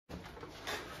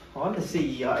I'm the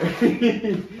CEO.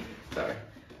 Sorry.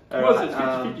 What was it,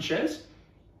 50-50 shares?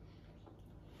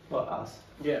 What, us?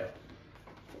 Yeah.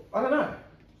 I don't know.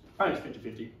 I think it's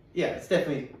 50-50. Yeah, it's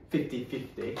definitely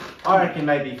 50-50. I reckon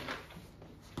maybe,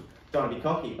 don't want to be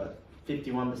cocky, but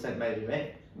 51% maybe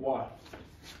me. Why?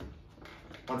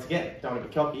 Once again, don't want to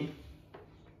be cocky.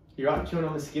 You're right, chewing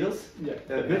on the Skittles? Yeah.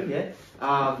 They're good, yeah.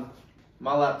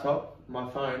 My laptop, my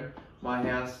phone, my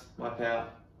house, my power.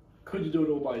 Could you do it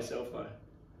all by yourself though?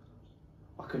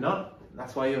 I could not.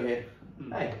 That's why you're here.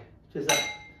 Hey, just that.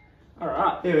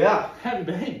 Alright. Here we are. How have you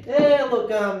been? Yeah,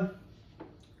 look, I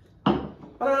don't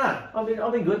know.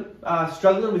 I've been good.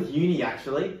 Struggling with uni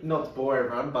actually. Not to bore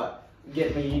everyone, but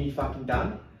get my uni fucking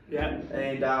done. Yeah.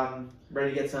 And ready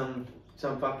to get some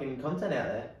fucking content out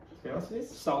there. To be honest with you.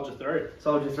 Soldier through.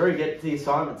 Soldier through, get the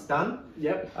assignments done.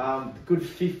 Yep. Good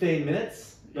 15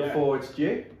 minutes before it's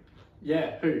due.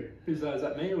 Yeah. Who's that? Is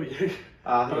that me or you?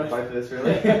 I think both of us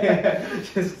really.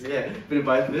 Just bit of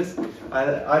both of us. I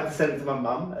had to send it to my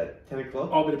mum at 10 o'clock.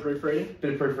 Oh, a bit of proofreading.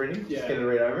 Bit of proofreading. Yeah. Just get to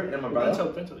read over it. And my brother.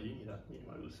 Don't tell the uni that. You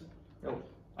might listen. Oh,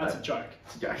 that's a joke.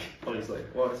 It's a joke, obviously.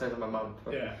 Well, I sent it to my mum.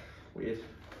 Yeah. Weird.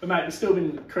 But mate, we've still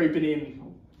been creeping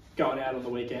in, going out on the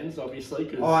weekends, obviously,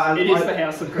 because it is the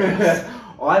house of grouse.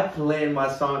 I planned my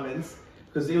assignments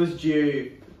because it was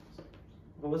due.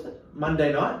 What was it?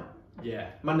 Monday night. Yeah.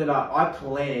 Monday night. I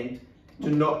planned to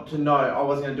know I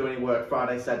wasn't going to do any work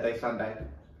Friday, Saturday, Sunday.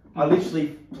 I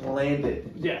literally planned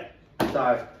it. Yeah.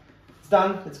 So it's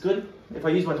done. It's good. If I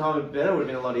used my time a bit better, it would have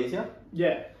been a lot easier.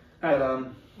 Yeah. But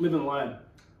live and learn.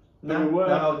 no,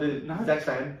 I'll do the exact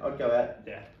same. I'd go out.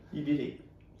 Yeah. You did it.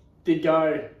 Did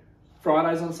go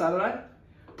Fridays on Saturday,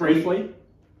 briefly.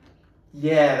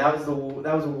 Yeah, that was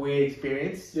a weird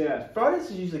experience. Yeah.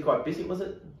 Fridays is usually quite busy, was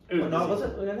it? It was busy. Was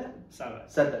it? Was it? Saturday.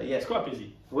 Saturday, yeah. It's quite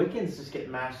busy. Weekends just get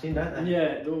mashed in, don't they?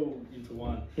 Yeah, they're all into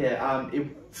one. Yeah.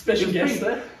 Special guest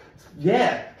there.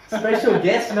 Yeah. Special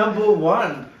guest number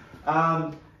one.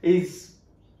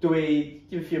 Do we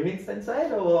give a few hints then, say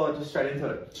it, or just straight into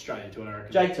it? Straight into it, I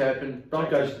reckon. Jake Turpin,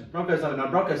 Broncos number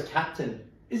 9, Broncos captain.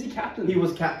 Is he captain? He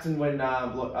was captain when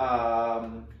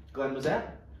Glenn was out.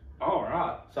 Oh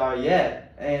right. So yeah,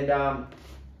 and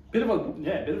bit of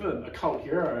a cult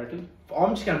hero, I reckon.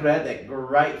 I'm just gonna put out that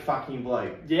great fucking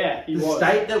bloke. Yeah, he was. The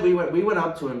state that we went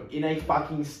up to him in a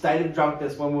fucking state of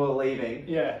drunkenness when we were leaving.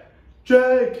 Yeah.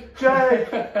 Jake,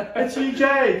 it's you,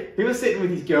 Jake. He was sitting with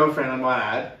his girlfriend, I might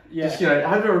add. Yeah. Just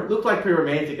looked like pretty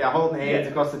romantic. They're holding hands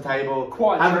across the table,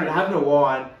 quite having a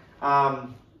wine.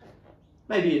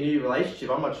 Maybe a new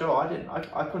relationship. I'm not sure.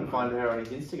 I couldn't find her on his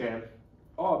Instagram.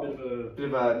 Oh, a bit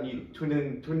of a new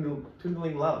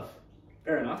dwindling love.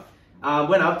 Fair enough.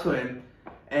 Went up to him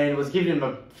and was giving him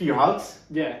a few hugs.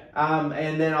 Yeah.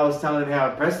 And then I was telling him how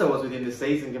impressed I was with him this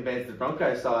season compared to the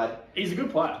Broncos side. He's a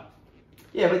good player.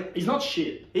 Yeah, but he's not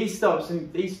shit. He stops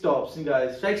and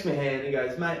goes, shakes my hand and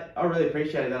goes, mate, I really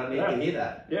appreciate that. I need to hear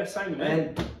that. Yeah, same to me.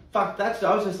 And fuck,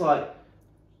 I was just like,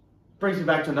 brings me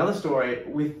back to another story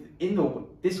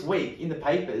this week in the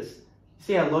papers.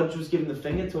 See how Lodge was giving the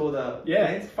finger to all the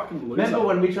fans? Fucking loser. Remember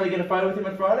when we tried to get a photo with him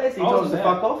on Fridays? He told us to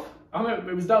fuck off. I mean,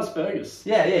 it was Duz Fergus.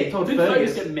 Yeah, he told Didn't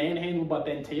Fergus get manhandled by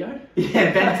Ben Teo?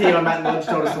 Yeah, Ben Teo and Matt Lodge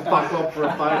told us to fuck off for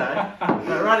a photo.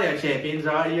 But radio champions,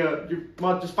 right? You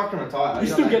might just fucking retire. You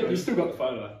still got the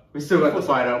photo. We still got the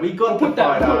photo. We got the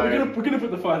photo. We're gonna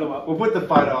put the photo up. We'll put the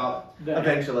photo up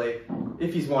eventually.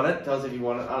 If you want it, tell us if you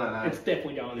want it. I don't know. It's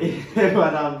definitely going in.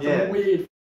 But yeah. Weird.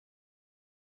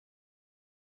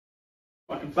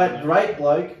 But great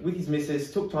bloke with his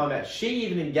missus, took time out. She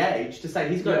even engaged to say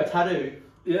he's got a tattoo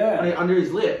under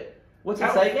his lip. What's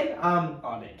it say again?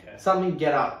 I didn't care. Something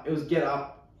get up. It was get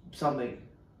up something.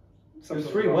 It was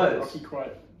 3 words. Rocky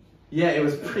quote. Yeah, it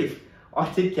was pretty. I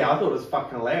did care. I thought it was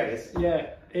fucking hilarious.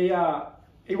 Yeah, he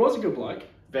was a good bloke.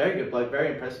 Very good bloke.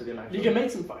 Very impressed with him actually. You can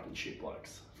meet some fucking shit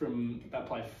blokes from that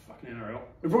play for fucking NRL.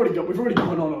 We've already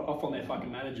gone off on their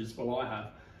fucking managers. Well, I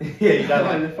have. Yeah, you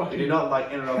don't like. You do not like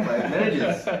NRL players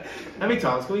managers. How many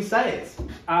times can we say it?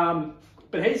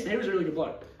 But he was a really good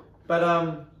bloke.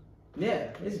 But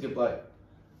yeah, he's a good bloke.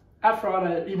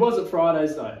 He was at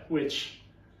Fridays though, which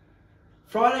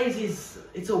Fridays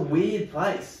it's a weird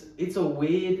place. It's a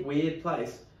weird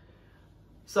place.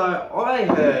 So I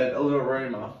heard a little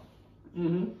rumour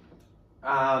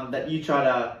that you try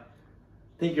to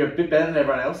think you're a bit better than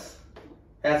everyone else.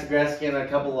 House of Grouse getting a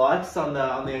couple likes on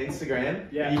the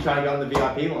Instagram. Yeah. And you try to go on the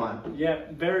VIP line. Yeah,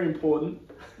 very important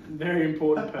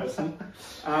person.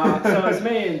 So it's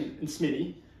me and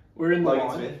Smithy. We're in the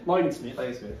line. Logan Smith.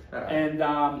 Right. And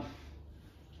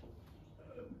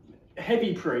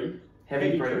heavy pre.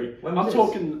 Heavy pre. I'm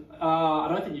talking. I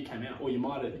don't think you came out, or you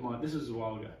might. This was a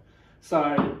while ago.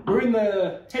 So we're in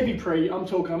the heavy pre. I'm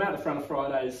out the front of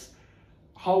Fridays,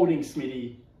 holding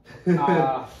Smitty,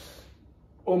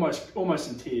 almost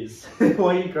in tears.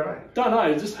 Why are you crying? Don't know,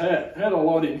 it just hurt a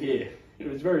lot in here. It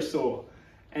was very sore.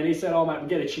 And he said, oh mate, we'll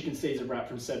get a chicken Caesar wrap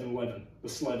from 7-Eleven, the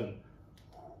Slevin.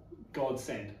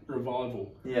 Godsend,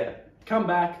 revival. Yeah. Come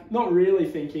back, not really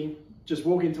thinking, just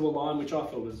walk into a line, which I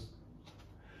thought was,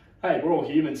 hey, we're all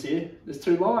humans here. There's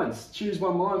 2 lines. Choose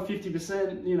one line,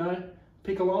 50%, you know,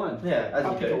 pick a line. Yeah, as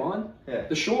I'll you pick do. a line. Yeah.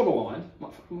 The shorter line.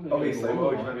 Obviously, the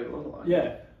well, line. you're going to get the longer line.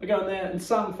 Yeah. I go in there and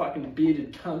some fucking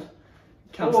bearded cunt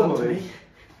comes up to me.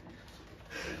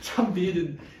 Some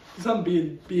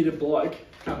bearded bloke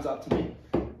comes up to me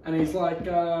and he's like,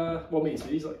 well, me and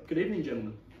Smitty's like, good evening,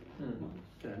 gentlemen. I'm like,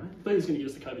 g'day, mate. But he was going to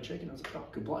give us the COVID check and I was like, oh,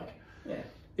 good bloke. Yeah.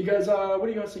 He goes, what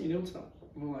do you guys think you're doing tonight?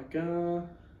 And we're like, we're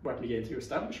hoping to get into your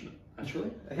establishment, actually.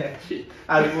 Yeah.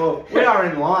 Well, we are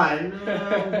in line.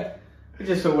 We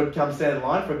just thought we'd come stand in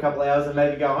line for a couple of hours and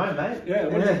maybe go home, mate. Yeah.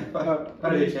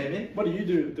 What do you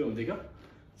do doing, Digger?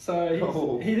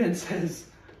 So he then says,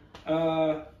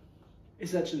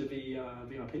 it's actually the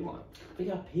VIP line.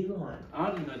 VIP line?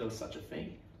 I didn't know there was such a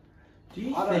thing.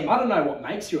 I don't know what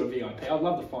makes you a VIP. I'd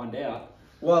love to find out.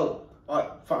 Well,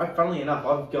 funnily enough,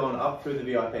 I've gone up through the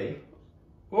VIP.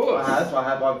 Oh, I have.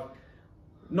 I've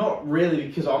not really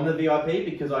because I'm the VIP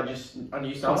because I knew someone.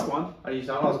 +1. I knew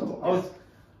someone.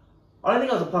 I don't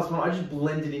think I was a +1. I just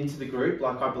blended into the group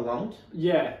like I belonged.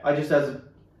 Yeah. I just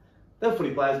they were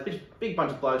footy players, big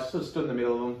bunch of blokes, sort of stood in the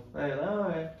middle of them. They go, oh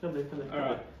yeah, come through. All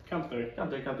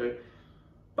right, come through.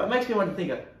 But it makes me want to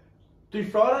think, do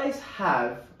Fridays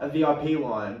have a VIP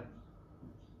line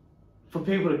for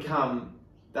people to come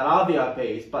that are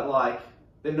VIPs, but like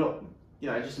they're not, you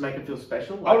know, just to make them feel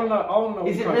special? Like, I don't know.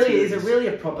 Is it really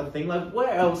a proper thing? Like,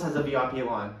 where else has a VIP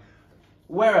line?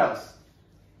 Where else?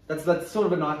 That's sort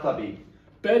of a nightclubby.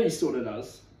 Birdie sort of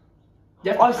does.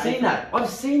 I've seen that.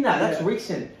 That's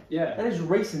recent. Yeah. That is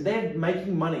recent. They're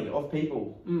making money off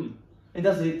people. Mm.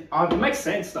 It makes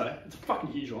sense though. It's a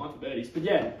fucking huge line for birdies. But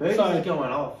yeah. Birdies are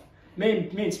going off. Me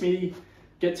and Smitty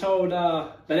get told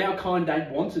that our kind ain't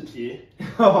wanted here.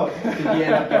 Oh, did you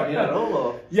end up going in at all?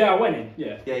 Or? Yeah, I went in.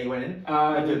 Yeah. Yeah, you went in?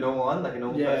 Like a normal one? Like a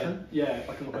normal person? Yeah,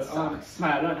 like a normal person.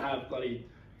 Mate, I don't have bloody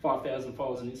 5,000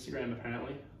 followers on Instagram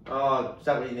apparently. Oh, is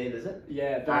that what you need, is it?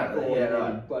 Yeah, that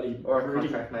or bloody or a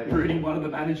contract maybe. Rooting one of the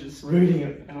managers. Rooting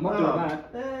it. And I'm not doing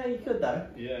that. Yeah, you could though.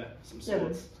 Yeah, some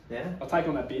sorts. Yeah. I'll take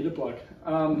on that bearded bloke.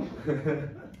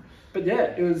 But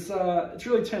yeah, it was. It's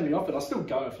really turned me off. But I'll still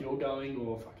go if you're going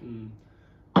or fucking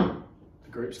the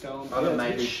group's going. I've got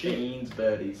maybe Beans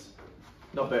birdies,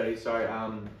 not birdies. Sorry,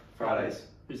 Fridays.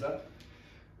 Who's that?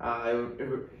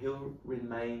 He'll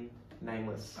remain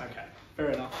nameless. Okay, fair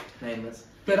enough. Nameless.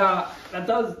 But that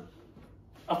does.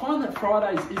 I find that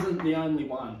Fridays isn't the only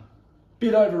one.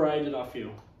 Bit overrated, I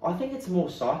feel. I think it's more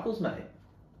cycles, mate.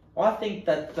 I think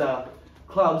that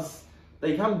clubs,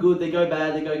 they come good, they go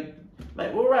bad, they go.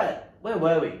 Mate, where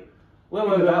were we? Where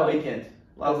were we that weekend?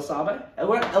 El Sabe?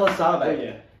 We're at El Sabe. Oh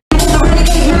yeah.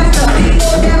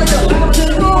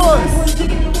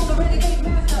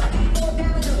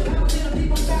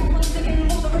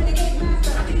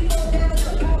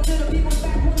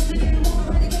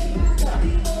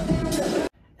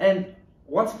 And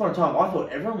once upon a time, I thought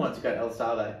everyone wanted to go to El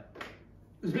Sabe. It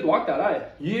was a bit like that, eh?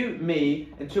 You, me,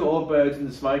 and 2 old birds and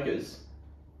the smokers.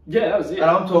 Yeah, that was it. And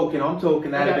I'm talking.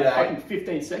 They had about fucking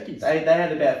 15 seconds. They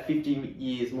had about 50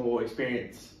 years more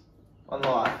experience on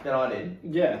life than I did.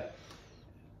 Yeah.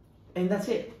 And that's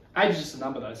it. Age is just a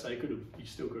number though, so you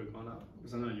still could have gone up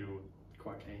because I know you were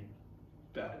quite keen.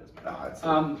 But it's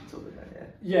all good, yeah.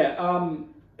 Yeah.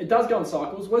 It does go in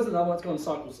cycles. Where's another one that's gone in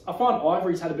cycles? I find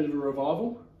Ivory's had a bit of a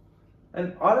revival.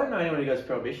 And I don't know anyone who goes to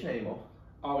Prohibition anymore.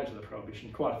 I went to the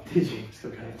Prohibition quite a few. Did you?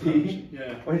 Still go to Prohibition.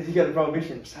 Yeah. When did you go to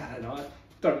Prohibition? Saturday night.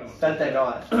 Don't know. Saturday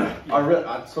night. Yeah.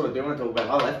 I sort of do want to talk about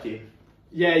it. I left you.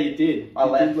 Yeah, you did. I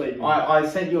left. Did leave me. I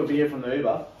sent you a video from the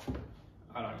Uber.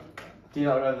 I don't know. Do you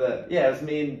not remember that? Yeah, it was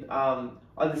me and I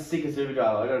had the sickest Uber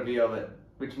driver. I got a video of it,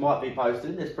 which might be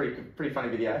posted. It's pretty funny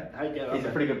video. He's a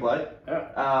pretty good bloke.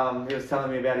 Yeah. He was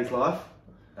telling me about his life,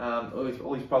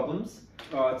 all his problems.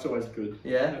 Oh, that's always good.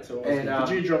 Yeah. That's always good.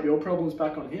 Did you drop your problems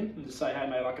back on him and just say, hey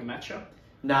mate, I can match you?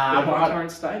 Nah, my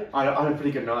current state? I had a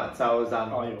pretty good night, so I was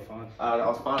oh, you were fine. I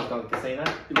was fine. I was going to the casino.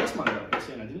 You lost money at the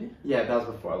casino, didn't you? Yeah, that was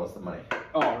before I lost the money.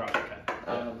 Oh, right, okay.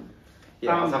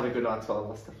 Yeah, I was having a good night, so I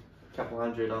lost a couple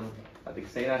hundred at the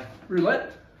casino.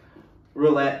 Roulette.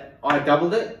 I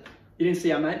doubled it. You didn't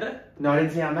see our mate there? No, I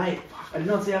didn't see our mate. I did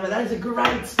not see our mate. That is a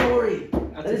great story.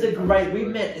 We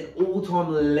met an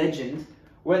all-time legend.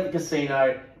 We're at the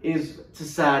casino. It's a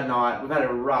sad night. We've had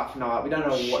a rough night. We don't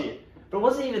know what. But it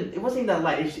wasn't even that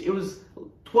late. It was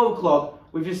 12 o'clock.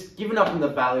 We've just given up in the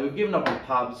valley. We've given up on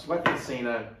pubs. We're at the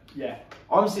casino. Yeah.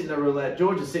 I'm sitting at roulette.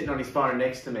 George is sitting on his phone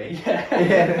next to me. Yeah.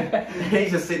 And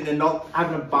he's just sitting there not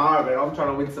having a bar of it. I'm trying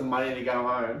to win some money to go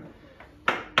home.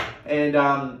 And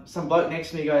some bloke next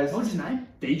to me goes... What's his name?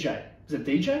 DJ. Was it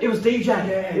DJ? It was DJ.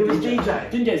 Yeah, it was DJ.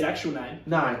 DJ. Didn't get his actual name.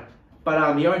 No.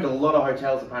 But he owned a lot of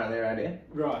hotels apparently around here.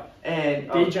 Right. And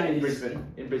DJ in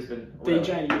Brisbane. In Brisbane.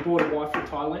 DJ and he bought a wife from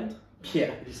Thailand.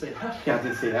 Yeah. Did you see that? Yeah, I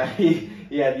did see that.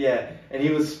 Yeah. And he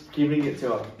was giving it to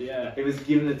her. Yeah. He was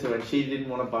giving it to her and she didn't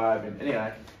want to buy him.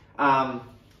 Anyway,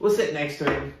 we're sitting next to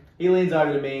him. He leans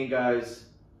over to me and goes,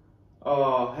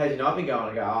 "Oh, how's your night been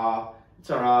going?" I go, "Oh,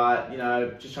 it's alright, you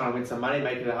know, just trying to win some money,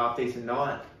 make it a half decent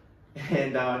night."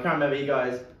 And I can't remember, he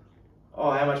goes,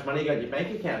 "Oh, how much money you got in your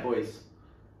bank account, boys?"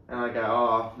 And I go,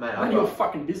 "Oh, mate, Man, you're a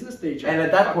fucking business DJ. And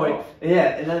at that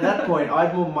point, I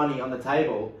had more money on the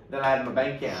table than I had in my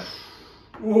bank account.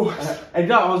 And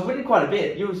no, I was winning quite a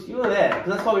bit. You were there,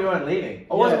 because that's why we weren't leaving.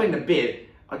 I wasn't winning a bit.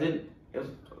 I didn't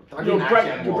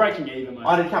You're breaking even, mate.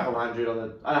 I had a couple hundred on the,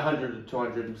 100 or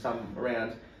 200 and some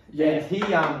around. Yeah. And he,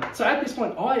 So at this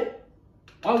point, I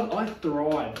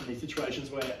thrive in these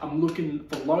situations where I'm looking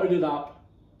for loaded up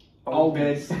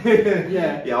oldies.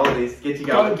 Yeah. Yeah, oldies. Get you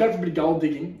going. Go for a bit of gold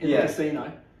digging in the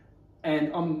casino.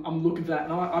 And I'm looking for that,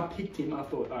 and I picked him. I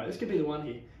thought, this could be the one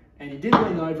here. And he did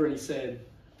lean over and he said,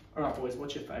 "All right, boys,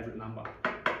 what's your favourite number?"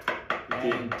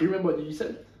 And do you remember what you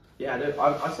said? Yeah, I do.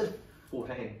 I said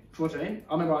 14. 14?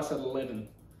 I remember I said 11.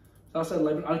 So I said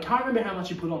 11. I can't remember how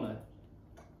much you put on there.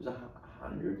 It was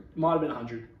 100? Might have been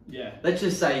 100. Yeah. Let's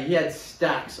just say he had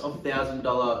stacks of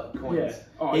 $1,000 coins. Yeah.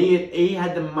 Oh, he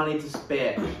had the money to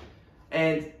spare.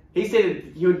 And he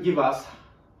said he would give us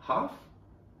half?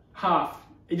 Half.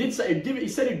 He did say, he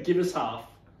said he'd give us half.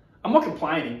 I'm not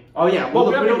complaining. Oh yeah. Well,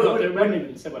 we haven't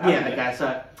even said what happened. Yeah, okay,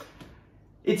 so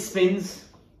it spins,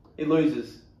 it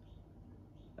loses.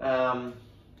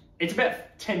 It's about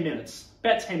 10 minutes.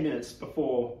 About 10 minutes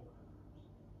before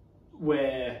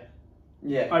we're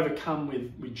overcome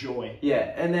with joy.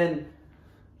 Yeah, and then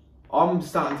I'm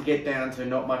starting to get down to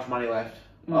not much money left.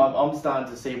 I'm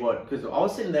starting to see because I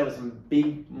was sitting there with some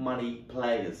big money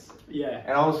players. Yeah.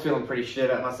 And I was feeling pretty shit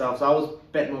about myself, so I was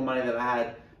betting more money than I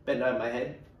had. Betting over my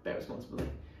head. Bet responsibly.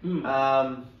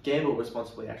 Gamble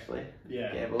responsibly, actually.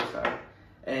 Yeah. Gamble, so.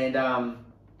 And,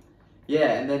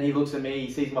 and then he looks at me,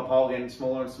 he sees my pole getting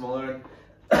smaller and smaller,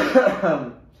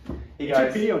 and he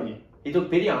took pity on you. He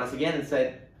took pity on us again and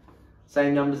said,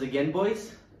 "Same numbers again,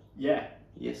 boys?" Yeah.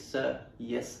 "Yes, sir.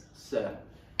 Yes, sir."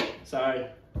 So,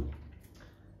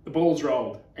 the ball's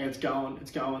rolled, and it's going.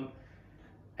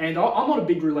 And I'm not a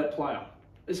big roulette player.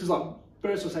 This was like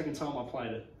first or second time I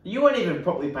played it. You weren't even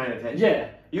properly paying attention. Yeah.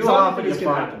 You were half on your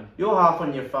phone. You're half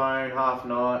on your phone, half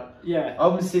not. Yeah.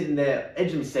 I'm sitting there,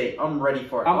 edge of my seat. I'm ready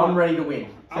for it. I'm ready to win.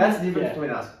 So that's the difference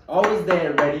between us. I was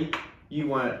there ready. You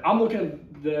weren't. I'm looking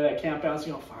at the account balance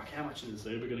going, fuck, how much is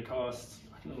this Uber going to cost?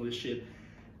 Fucking all this shit.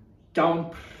 Going.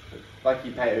 Like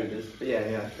you pay Ubers. But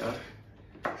yeah.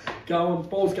 Going.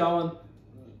 Ball's going.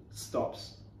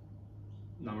 Stops.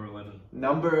 Number 11.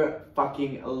 Number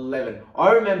fucking 11.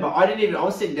 I remember, I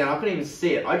was sitting down, I couldn't even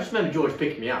see it. I just remember George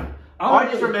picking me up. I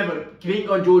just remember being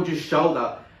on George's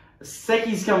shoulder.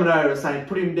 Seki's coming over saying,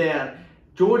 "Put him down."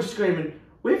 George screaming,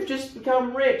 "We've just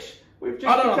become rich. We've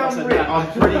just become rich."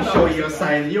 I'm pretty sure you were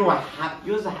saying you were the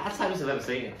happiest I've ever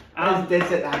seen you. That is dead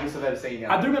set the happiest I've ever seen you.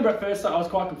 I do remember at first I was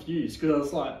quite confused because I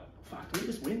was like, fuck, did we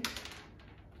just win?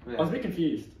 Yeah. I was a bit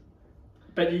confused.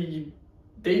 But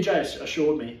DJ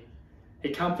assured me. He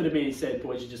comforted me and he said,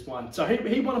 "Boys, you just won." So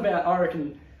he won about, I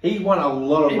reckon... He won a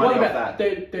lot of money off that.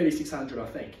 3,600, I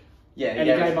think. Yeah, and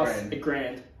he gave us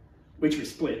 $1,000, which we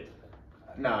split.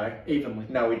 No. Evenly.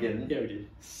 No, we didn't. Yeah, we did.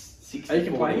 60, Are you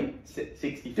complaining?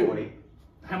 60-40.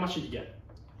 How much did you get?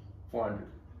 400.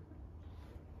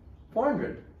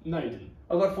 400? No, you didn't.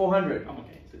 I got 400. I'm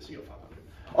okay. So you got 500.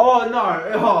 Oh,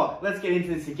 no. Oh, let's get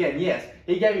into this again. Yes,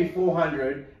 he gave me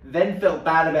 400, then felt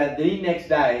bad about it the next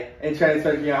day and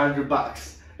transferred me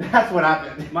 $100. That's what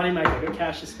happened. Money maker, got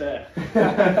cash to spare.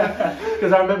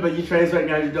 Because I remember you transferred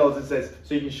me $100 and says,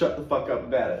 "So you can shut the fuck up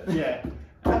about it." Yeah.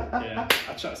 Yeah.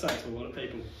 I try to say it to a lot of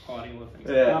people, hiding a lot of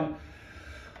things.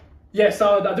 Yeah.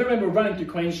 So I do remember running through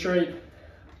Queen Street.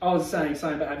 I was saying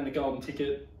something about having the golden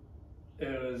ticket.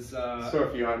 It was... saw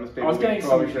a few homeless people. I was getting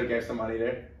probably should have gave some money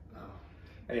there.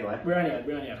 Anyway. We only had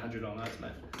 100 on those,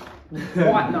 mate.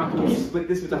 White knuckles. You split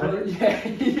this with 100?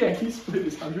 Yeah, you split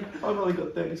this 100. I've only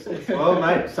got 30 cents. Well,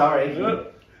 mate, sorry.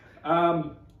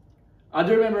 I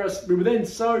do remember we were then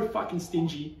so fucking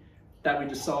stingy that we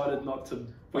decided not to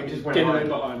We just went get home. an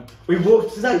Uber home. We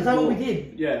walked. Is that what we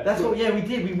did? Yeah. That's what. Yeah, we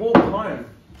did. We walked home.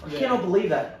 I Yeah. cannot believe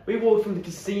that. We walked from the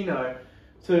casino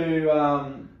to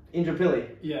Indrapilli.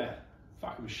 Yeah.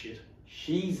 Fucking shit.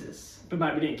 Jesus. But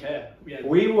mate, we didn't care.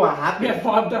 We were happy. We had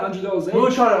 $500 each. We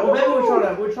were trying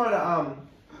to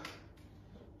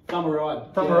thumb a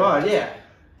ride. thumb a ride. Yeah.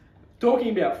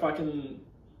 Talking about fucking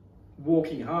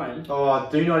walking home. Oh,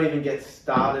 do not even get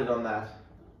started on that.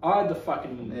 I had to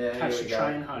fucking catch here the we go.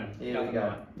 train home. Here the we other go.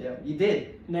 night. Yeah, you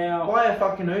did. Now, Buy a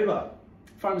fucking Uber.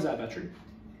 phone was out of battery.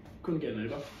 Couldn't get an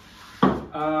Uber.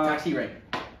 Taxi rank.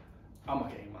 I'm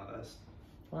not getting one of those.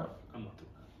 Wow. I'm not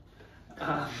doing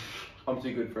that. I'm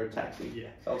too good for a taxi. Yeah.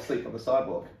 So I'll sleep on the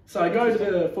sidewalk. So I go to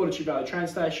the Fortitude Valley train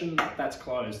station. That's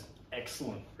closed.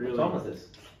 Excellent. Really. What time was this?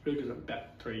 Really good. About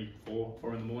 3, 4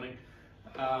 in the morning.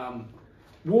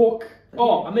 Walk.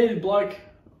 Oh, I met a bloke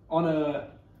on a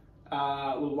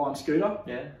little lime scooter.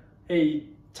 Yeah. He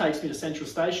takes me to Central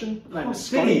Station. Name is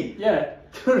did Scotty. he? Yeah.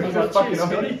 Dude, I was like, fucking cheers,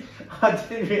 Scotty. I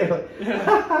didn't really.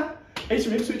 Yeah. He's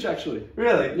from Ipswich, actually.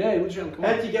 Really? Yeah, he lives around the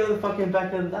corner. How'd you get on the fucking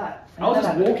back of that? I was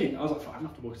just walking. I was like, fuck, I'm going to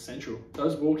have to walk to Central. So I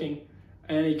was walking,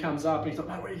 and he comes up, and he's like,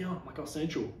 mate, where are you going? I'm like, oh,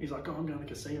 Central. He's like, oh, I'm going to the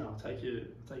casino. I'll take you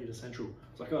to Central. I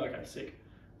was like, oh, okay, sick.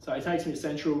 So he takes me to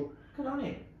Central. Good on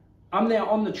him. I'm now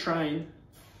on the train,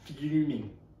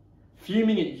 fuming.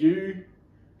 Fuming at you,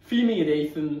 fuming at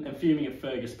Ethan, and fuming at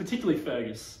Fergus, particularly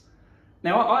Fergus.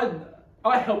 Now,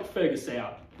 I helped Fergus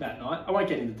out that night. I won't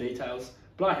get into details,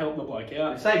 but I helped the bloke You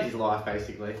out. saved his life,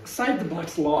 basically. Saved the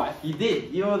bloke's life, You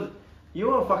did. You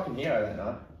were a fucking hero that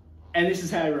night. and this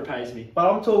is how he repays me.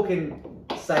 But I'm talking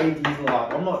saved his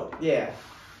life. I'm not. Yeah.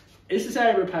 This is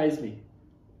how he repays me.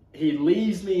 He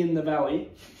leaves me in the valley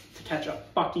to catch a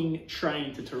fucking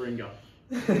train to Taringa.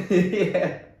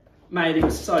 Yeah. Mate, it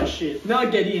was so shit. Now I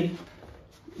get in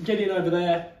over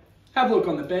there, have a look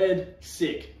on the bed,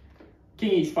 sick.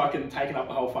 Kingy's fucking taken up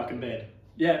the whole fucking bed.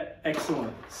 Yeah,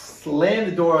 excellent. Slam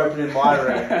the door open in my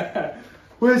room.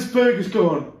 Where's Fergus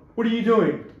gone? What are you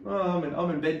doing? Oh, I'm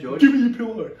in bed, George. Give me your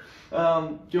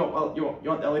pillow. Do you want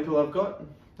the only pillow I've got?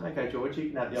 Okay, George, you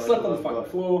can have the only Slept pillow on the I've fucking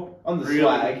got. floor. On the Really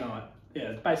slag. good night. Yeah,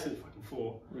 it's basically the fucking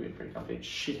floor. Really pretty comfy.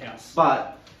 Shit house.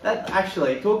 But that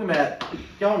actually, talking about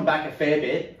going back a fair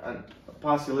bit, and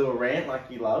past your little rant like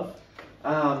you love,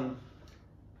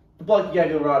 the bloke you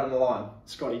gave you a ride on the line,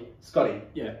 Scotty.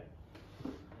 Yeah.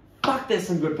 Fuck, there's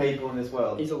some good people in this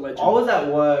world. He's a legend. I was at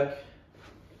work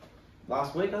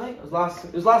last week, I think. It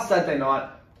was last Saturday night.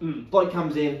 Bloke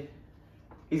comes in.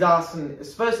 He's asking. It's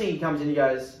the first thing he comes in. He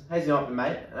goes, "How's your night been,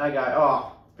 mate?" And I go,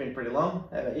 "Oh, it's been pretty long.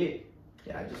 How about you?"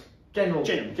 Yeah, just general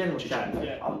chat.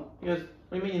 Yeah. He goes,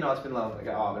 "What do you mean your night's been long?" I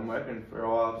go, "Oh, I've been working for a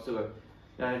while. I've still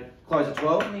got, close at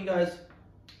 12." And he goes,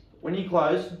 "When you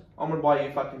close, I'm gonna buy you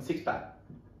a fucking 6-pack."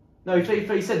 No,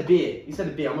 he said beer. He said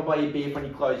a beer. I'm gonna buy you a beer when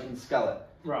you close. You can scull it.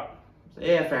 Right. So,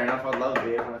 yeah, fair enough. I'd love a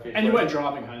beer when I finish. And you work. weren't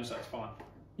driving home, so it's fine.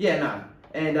 Yeah, no.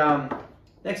 And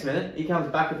next minute, he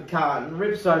comes back with the card and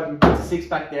rips open, puts a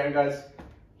 6-pack there and goes,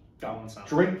 Go on, son.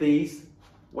 "Drink these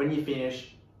when you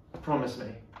finish. Promise me.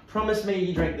 Promise me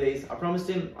you drink these." I promised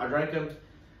him. I drank them.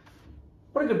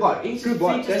 What a good bloke. He Good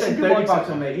bloke. just There's spent some good 30 blokes bucks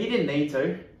on me. He didn't need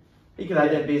to. He could have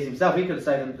had them beers himself. He could have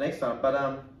saved them for next time.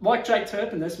 But, Like Jake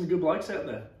Turpin, there's some good blokes out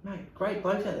there. mate, great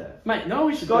blokes out there. Mate, no,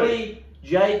 we should do. Scotty,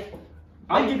 Jake.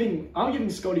 I'm giving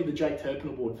Scotty the Jake Turpin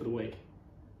Award for the week.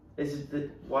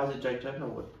 Why is it Jake Turpin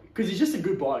Award? Because he's just a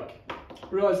good bloke.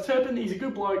 Realise Turpin, he's a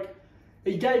good bloke.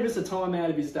 He gave us a time out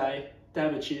of his day to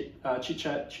have a chit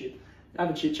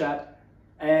chat,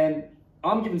 and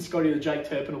I'm giving Scotty the Jake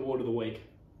Turpin Award of the week.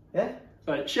 Yeah?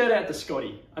 So shout out to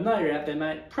Scotty. I know you're out there,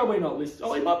 mate. Probably not listening.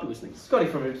 Oh, he might be listening. Scotty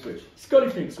from Ipswich. Scotty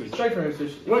from Ipswich. Straight from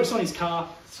Ipswich. Works on his car.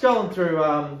 Scrolling through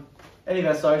any of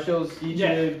our socials,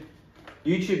 YouTube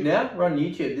now. We're on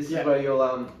YouTube. This is where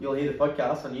you'll hear the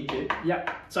podcast on YouTube.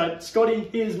 Yeah. So Scotty,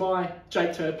 here's my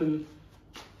Jake Turpin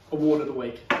Award of the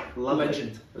week.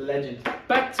 Legend.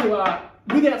 Back to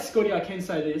without Scotty, I can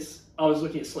say this. I was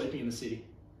looking at sleeping in the city.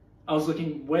 I was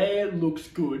looking where looks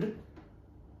good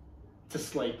to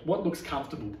sleep. What looks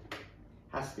comfortable.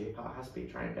 Has to be a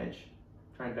train bench.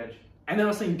 And then I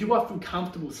was thinking, do I feel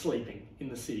comfortable sleeping in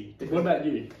the city? What about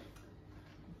you?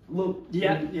 Look.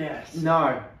 Yes.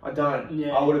 No, I don't.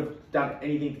 Yeah. I would have done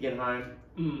anything to get home.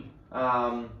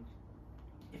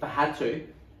 If I had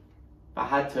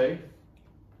to,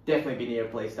 definitely be near a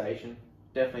police station.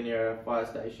 Definitely near a fire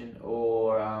station,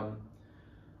 or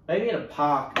maybe in a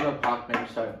park. Not a park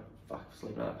bench. So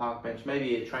sleeping on a park bench.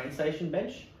 Maybe a train station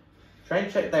bench.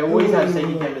 They always have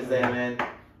security cameras there, man.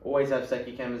 Always have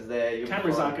security cameras there.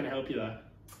 Cameras aren't going to help you though.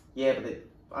 Yeah, but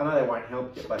I know they won't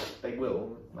help you, but they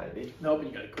will, maybe. They'll help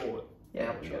you go to court. Yeah,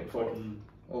 help you go to court.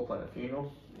 or plan a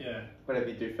funeral. Yeah. Whatever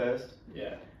you do first.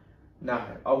 Yeah. No,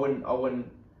 I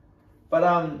wouldn't. But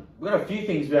we've got a few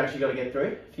things we actually got to get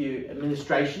through. A few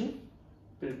administration.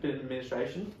 Bit of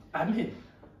administration. Admin.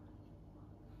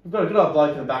 We've got a good old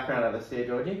bloke in the background of us here,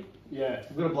 Georgie. Yeah.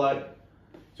 We've got a bloke.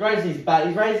 He's raising his bat.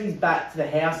 He's raising his bat to the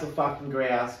house of fucking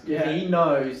grouse. Yeah. He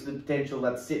knows the potential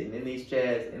that's sitting in these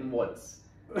chairs and what's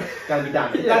going to be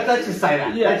done. Yeah. Let's just say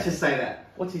that. Yeah. Let's just say that.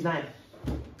 What's his name?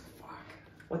 Fuck.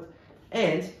 What?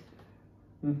 And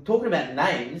talking about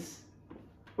names,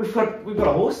 we've got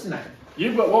a horse to name.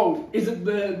 You've got, whoa, is it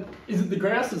the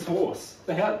grouse's horse?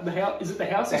 Is it the house's The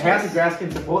horse? house of grouse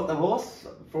can support the horse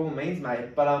for all means,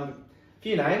 mate. But a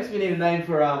few names. We need a name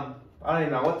for I don't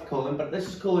even know what to call him, but let's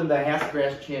just call him the House of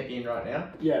Grouse champion right now.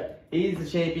 Yeah. He's the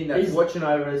champion that's He's watching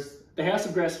over us. The House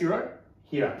of Grouse hero?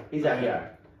 Hero. He's our hero.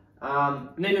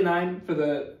 Need a name for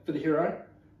the hero.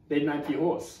 Need a name for your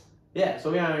horse. Yeah,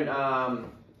 so we own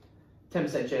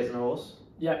 10% shares in a horse.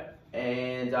 Yeah.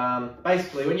 And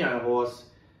basically, when you own a horse,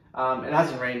 it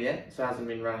hasn't ran yet, so it hasn't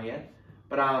been running yet.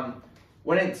 But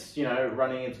when it's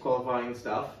running, it's qualifying and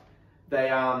stuff. They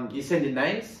you send in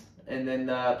names, and then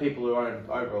the people who own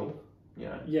overall,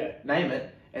 name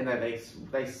it, and then they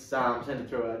send it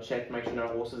through a check to make sure no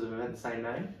horses have had the same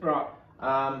name. Right.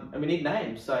 And we need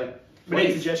names, so we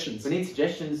need suggestions. We need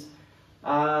suggestions.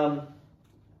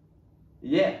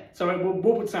 Yeah. So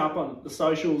we'll put some up on the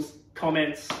socials,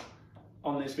 comments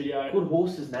on this video. Good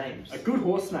horses' names. A good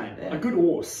horse name. Yeah. A good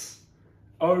horse.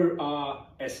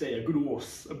 O-R-S-E. A good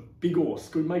horse. A big horse.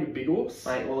 Could we make a big horse?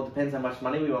 Mate, well, it depends how much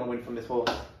money we want to win from this horse.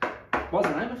 What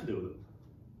does the name have to do with it?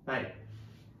 Mate,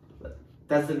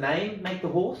 does the name make the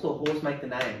horse or horse make the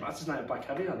name? Let's just name it Black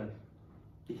Caviar then.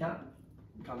 You can't.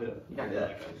 You can't do that. You can't do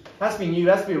that. Has to be new,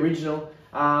 has to be original.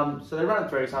 So they run it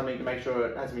through something to make sure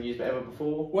it hasn't been used ever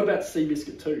before. What about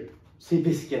Seabiscuit 2?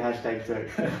 Seabiscuit hashtag 2.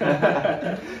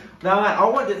 No, mate, I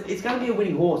want this. It's going to be a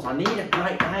winning horse. I need a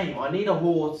great name. I need a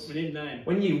horse. We need a name.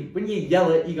 When you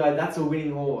yell it, you go, that's a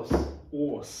winning horse.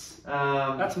 Horse.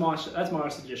 That's my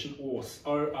suggestion. Horse.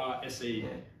 O-R-S-E.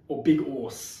 Yeah. Or big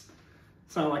horse.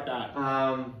 Something like that.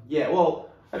 Yeah. Well,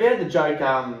 have you heard the joke?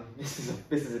 This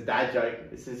is a dad joke.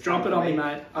 This is drop it on me,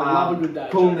 mate. I love a good dad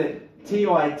calling joke. it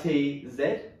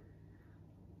T-I-T-Z.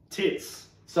 Tits.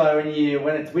 So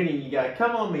when it's winning, you go,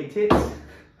 come on, me tits.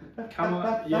 Come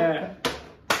on, yeah.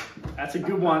 That's a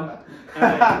good one.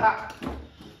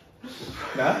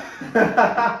 No?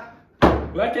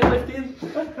 Will that get left in?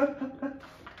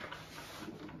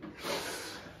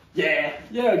 Yeah,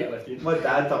 I'll get left in. My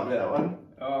dad taught me that one.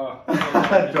 Oh,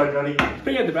 Johnny.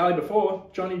 Being at the Valley before,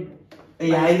 Johnny.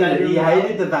 He hated it. He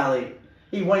hated the Valley.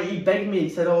 He begged me. He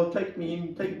said, "Oh, take me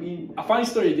in." A funny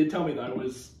story he did tell me though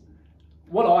was,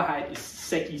 what I hate is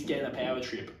Seki's getting a power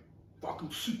trip.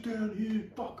 Fucking sit down here,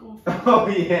 fuck off. Oh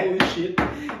yeah. All this shit.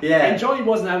 Yeah. And Johnny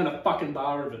wasn't having a fucking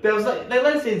bar of it. There was they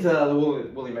let us into the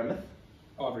woolly mammoth.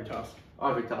 Ivory Tusk,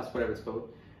 whatever it's called,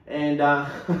 and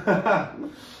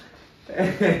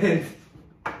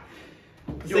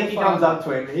Seki comes up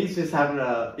to him. He's just having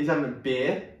a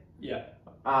beer. Yeah.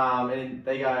 And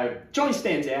they go. Johnny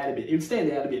stands out a bit. He would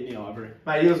stand out a bit in the Ivory.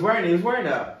 Mate, he's wearing a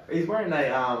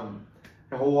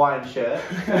Hawaiian shirt.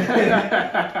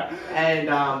 And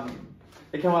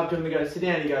they come up to him and they go, sit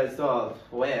down. He goes, oh,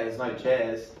 wow, there's no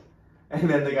chairs. And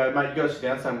then they go, mate, you got to sit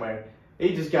down somewhere.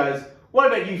 He just goes, what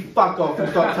about you fuck off and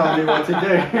stop telling me what to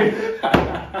do?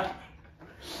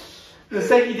 The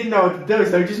Seki didn't know what to do,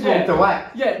 so he just walked away.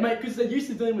 Yeah, mate, because they're used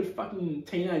to dealing with fucking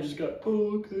teenagers go,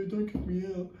 oh, okay, don't kick me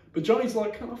out. But Johnny's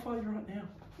like, can I fight you right now?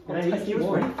 He was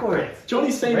ready for it.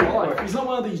 Johnny's seen life. He's not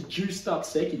one of these juiced up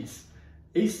Sekis.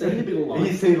 He's seen a bit of life.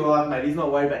 He's seen life, mate. He's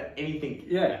not worried about anything.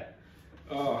 Yeah.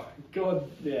 Oh, God,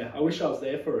 yeah. I wish I was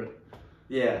there for it.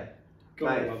 Yeah.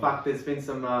 God, mate, fuck, there's been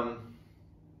some stories.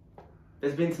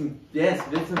 There's been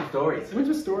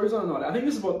some stories on the night. I think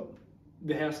this is what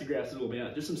the House of Grouse is all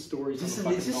about. Just some stories. It's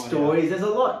just stories. There's a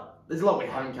lot we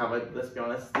haven't covered, let's be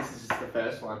honest. This is just the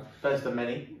first one. First of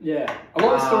many. Yeah. A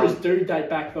lot of stories do date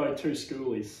back, though, to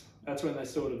schoolies. That's when they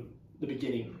sort of, the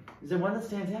beginning. Is there one that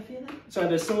stands out for you then? So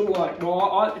they're sort of like,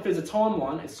 well, if there's a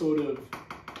timeline, it's sort of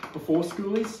before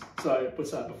schoolies. So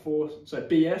what's that before? So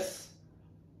BS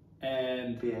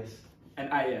and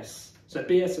AS. So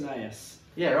BS and AS.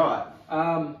 Yeah, right.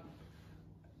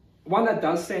 One that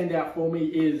does stand out for me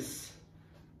is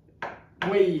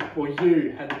you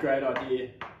had the great idea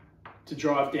to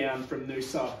drive down from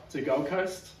Noosa to Gold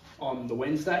Coast on the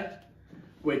Wednesday,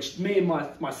 which me and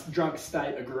my drunk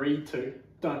state agreed to.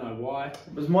 Don't know why.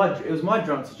 It was my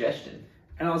drunk suggestion.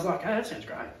 And I was like, hey, that sounds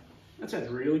great. That sounds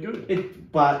really good.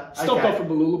 Stopped off at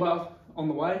Balulaba on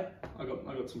the way. I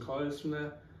got some clothes from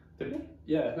there. Did we?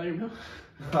 Yeah, no, you remember?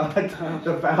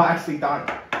 I actually don't.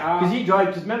 Because you drove.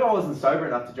 Because remember, I wasn't sober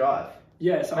enough to drive.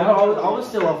 Yeah, so remember, I was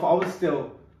still off. I wasn't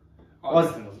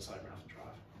sober enough to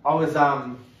drive. I was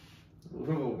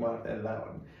we might have to end that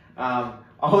one. I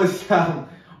was I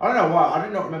don't know why. I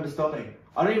do not remember stopping.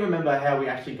 I don't even remember how we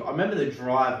actually got. I remember the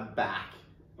drive back.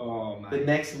 Oh man. The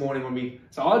next morning when we.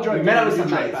 So I drove. We met up with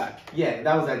some mates. Back. Yeah,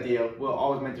 that was our deal. Well, I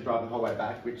was meant to drive the whole way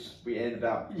back, which we ended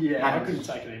up. Yeah, I couldn't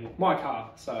take it anymore. My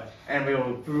car, so. And we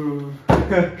all.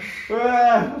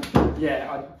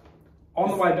 Yeah, on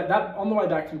the way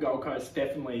back from Gold Coast,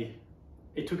 definitely,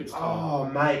 it took its time. Oh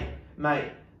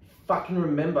mate, fucking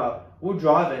remember. We're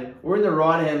driving. We're in the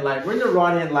right hand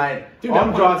lane. Dude,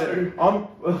 I'm driving.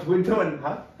 We're doing,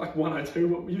 huh? Like 102.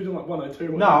 What were you doing? Like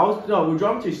 102? No, we were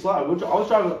driving too slow. I was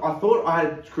driving. I thought I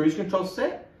had cruise control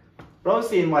set, but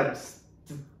obviously in my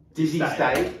dizzy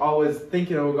state, I was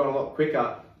thinking we were going a lot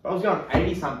quicker. I was going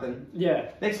 80 something.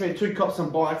 Yeah. Next minute, 2 cops on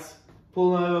bikes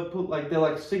pull over. They're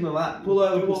like signal that. Pull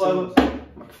over. I'm like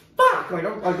fuck.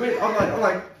 I'm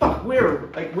like fuck.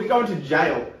 We're going to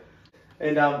jail,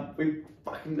 and we.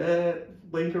 Fucking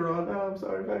blinker on. Oh, I'm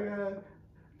sorry, fuck.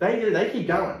 They keep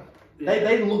going. Yeah.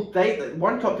 They look.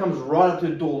 One cop comes right up to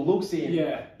the door, looks in.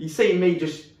 Yeah. You see me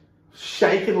just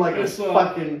shaking like a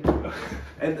fucking,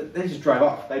 and they just drove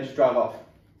off.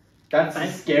 That's the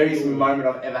scariest moment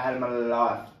I've ever had in my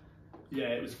life. Yeah,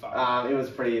 it was fun. It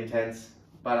was pretty intense,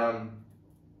 but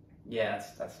yeah,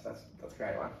 that's a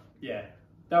great one. Yeah,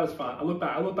 that was fun. I look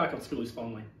back on schoolies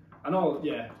fondly. I know.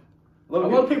 Yeah. A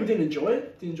lot of people didn't enjoy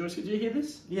it. Did you hear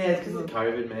this? Yeah, it's because of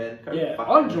COVID, man.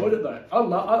 I enjoyed it though.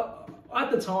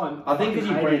 At the time. I think because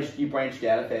you branched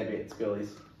out a fair bit at schoolies.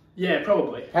 Yeah,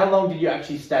 probably. How long did you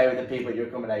actually stay with the people at your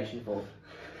accommodation for?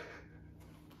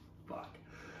 Fuck.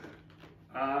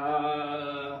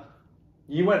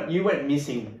 You went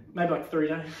missing. Maybe like 3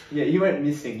 days. Yeah, you went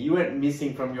missing. You went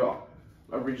missing from your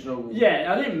original.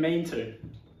 Yeah, I didn't mean to.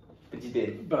 But you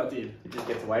did. But I did. It just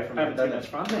gets away from you. Having too much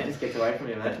fun, man. It just gets away from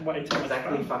you, man. Way too much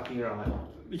exactly fun. fucking right.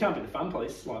 You can't be the fun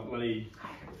police like bloody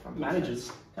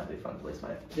managers. Can't be the fun police,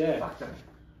 mate. Yeah. Fuck no.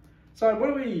 So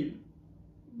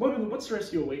what's the rest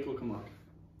of your week looking like?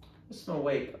 It's a small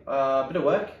week. A bit of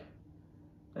work.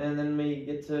 And then we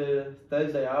get to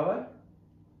Thursday, are we?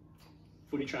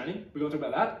 Footy training. We're going to talk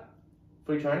about that.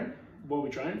 Footy training? What are we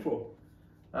training for?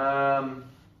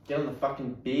 Get on the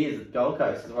fucking beers at Gold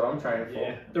Coast is what I'm training for.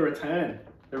 Yeah, the return.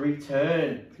 The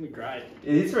return. It's gonna be great.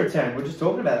 It is a return. We're just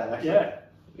talking about that actually. Yeah.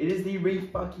 It is the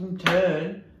fucking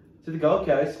turn to the Gold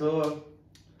Coast for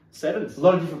Sevens. A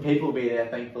lot of different people will be there,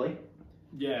 thankfully.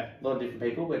 Yeah. A lot of different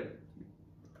people, but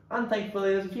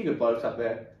unthankfully there's a few good blokes up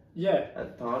there. Yeah.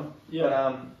 At the time. Yeah.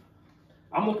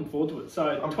 But, I'm looking forward to it.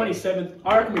 So 27th,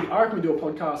 I reckon we do a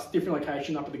podcast, different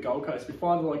location up at the Gold Coast. We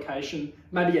find the location,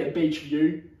 maybe get a beach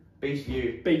view. Beach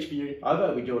view. I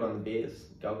bet we do it on the beers,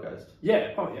 Gold Coast.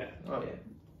 Yeah. Oh yeah.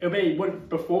 It'll be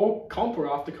before comp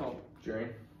or after comp? During.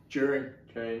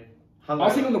 I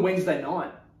was thinking on the Wednesday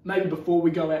night, maybe before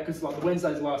we go out, because like the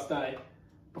Wednesday's the last day.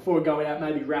 Before we go out,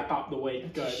 maybe wrap up the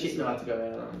week. Go shit night to go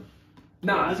out on.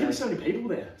 Nah, there's gonna be so many people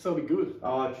there, so it'll be good.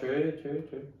 Oh, true.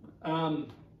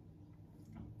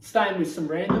 Staying with some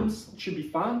randoms should be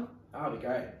fun. Oh, it'll be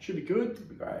great. Should be good. It'll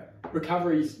be great.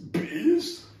 Recovery's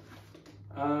beers.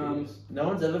 No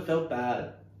one's ever felt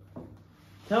bad.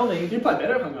 Tell me. You play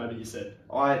better hungover, you said.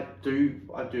 I do.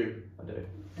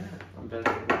 Yeah. I'm better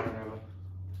at hungover.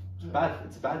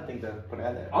 It's a bad thing to put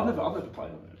out there. I've never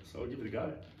played hungover, so I'll give it a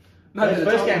go. No, the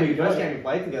first game we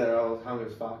played together, I was hungry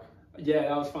as fuck. Yeah,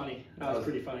 that was funny. That was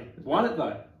pretty funny. Won it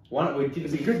though. We did. It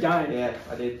was a good game. Yeah,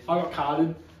 I did. I got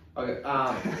carded. I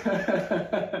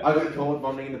got caught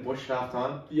vomiting in the bush at half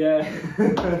time. Yeah.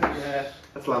 Yeah.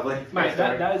 That's lovely. Mate,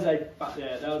 that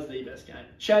was the best game.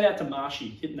 Shout out to Marshy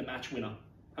hitting the match winner.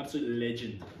 Absolute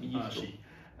legend, Marshy.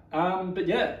 But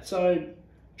yeah, so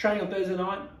training on Thursday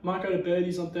night, might go to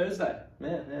Birdies on Thursday.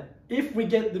 Yeah. If we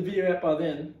get the video out by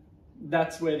then,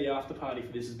 that's where the after party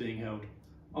for this is being held.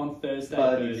 On Thursday,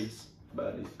 Birdies.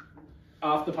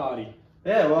 After party.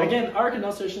 Yeah, well... Again, I reckon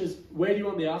our session is, where do you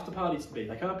want the after parties to be?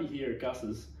 They can't be here at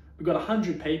Gus's. We've got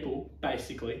 100 people,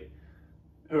 basically,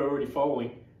 who are already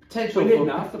following. Potential. We need an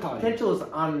after party. Potential is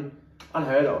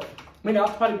unheard of. We need an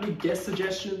after party, we need guest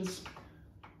suggestions.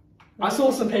 I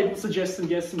saw some people suggest some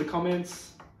guests in the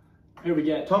comments. Who we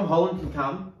get? Tom Holland can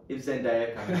come if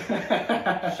Zendaya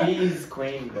comes. She's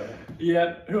queen, bro.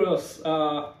 Yeah, who else?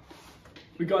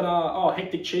 We got,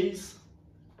 Hectic Cheese.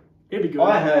 He'll be good.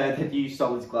 I heard that you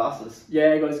stole his glasses.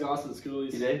 Yeah, he got his glasses at school.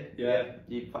 You did? Yeah.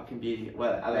 You fucking beauty.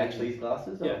 Well, are they actually his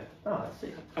glasses? Or? Yeah. Oh, I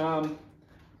see.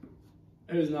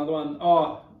 Who's another one?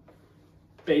 Oh,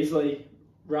 Beasley,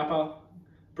 rapper.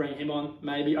 bring him on,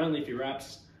 maybe, only if he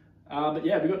raps. But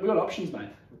yeah, we got options, mate.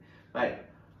 Mate,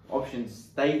 options.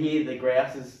 They hear the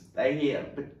Grouses, they hear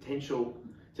potential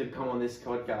to come on this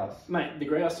podcast. Mate, the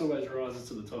Grouse always rises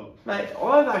to the top. Mate,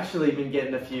 I've actually been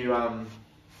getting a few,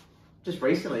 just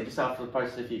recently, just after I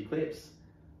posted a few clips,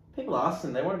 people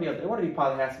asking, they want to be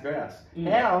part of the House of Grouse.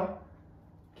 How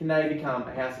can they become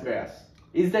a House of Grouse?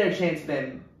 Is there a chance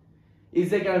then, is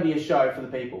there going to be a show for the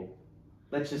people?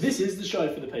 This is the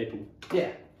show for the people.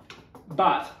 Yeah.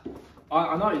 But,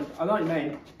 I know what you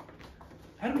mean.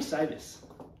 How do we say this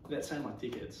without saying like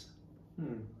dickheads?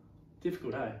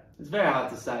 Difficult, hey? It's very hard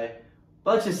to say.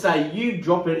 But let's just say you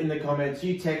drop it in the comments,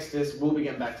 you text us, we'll be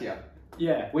getting back to you.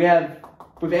 Yeah. We've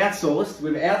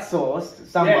outsourced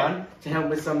someone to help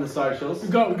with some of the socials.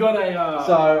 We've got a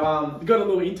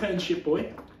little internship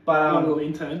boy. But a little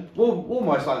intern. We'll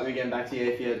most likely be getting back to you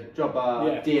if you drop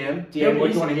a DM. Yeah,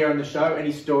 what you want to hear on the show,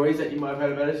 any stories that you might have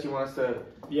heard about us, you want us to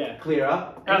clear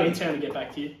up. Our intern will get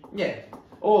back to you. Yeah.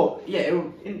 Or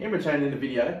in return in the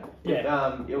video.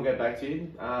 Yeah. He'll get back to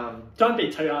you. Don't be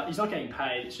too hard. He's not getting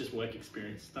paid. It's just work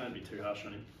experience. Don't be too harsh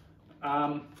on him.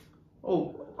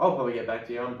 I'll probably get back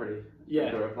to you. I'm pretty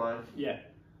good at replying. Yeah.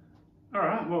 All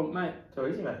right. Well, mate. So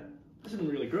easy, mate. This has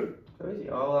been really good. So easy.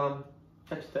 I'll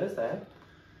catch you Thursday. Eh?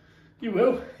 You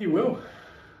will.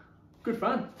 Good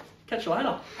fun. Catch you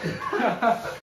later.